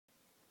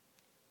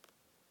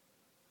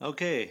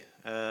Okay,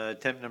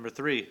 attempt number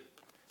 3.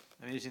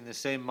 I'm using the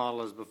same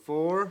model as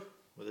before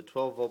with a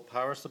 12-volt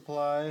power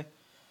supply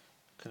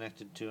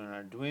connected to an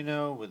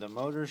Arduino with a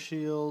motor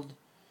shield,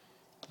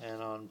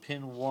 and on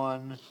pin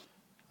 1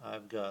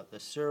 I've got the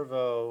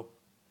servo,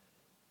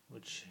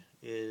 which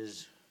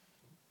is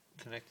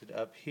connected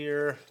up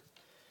here.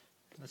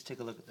 Let's take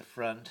a look at the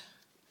front.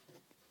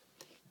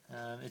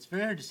 It's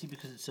very hard to see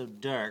because it's so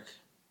dark,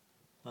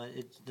 but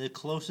it's the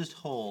closest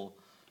hole,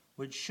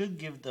 which should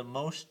give the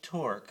most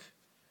torque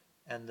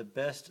and the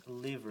best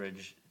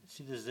leverage.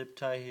 See the zip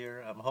tie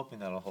here? I'm hoping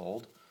that'll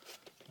hold.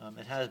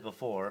 It has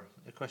before.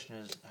 The question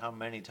is, how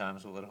many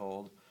times will it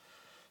hold?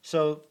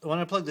 So when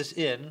I plug this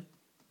in,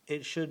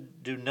 it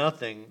should do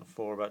nothing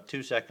for about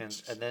 2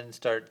 seconds and then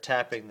start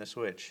tapping the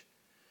switch.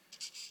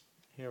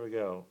 Here we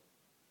go.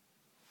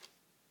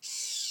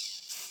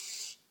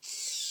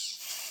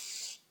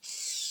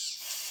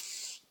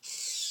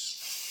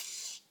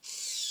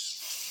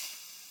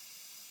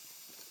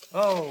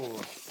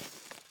 Oh!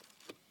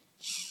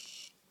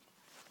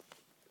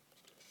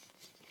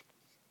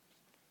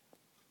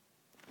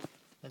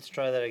 Let's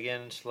try that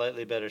again,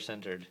 slightly better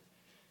centered.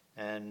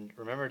 And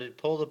remember to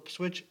pull the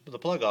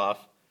plug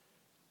off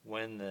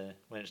when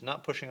it's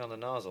not pushing on the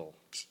nozzle.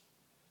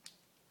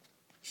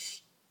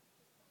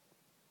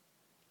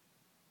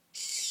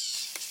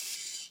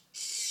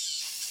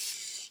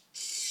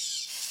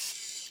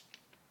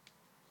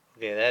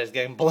 Okay, that is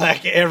getting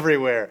black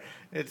everywhere.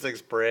 It's like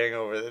spraying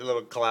over the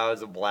little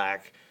clouds of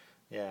black.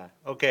 Yeah,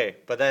 okay,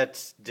 but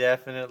that's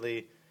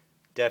definitely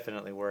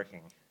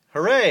working.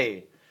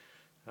 Hooray!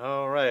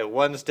 All right,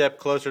 one step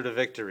closer to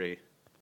victory.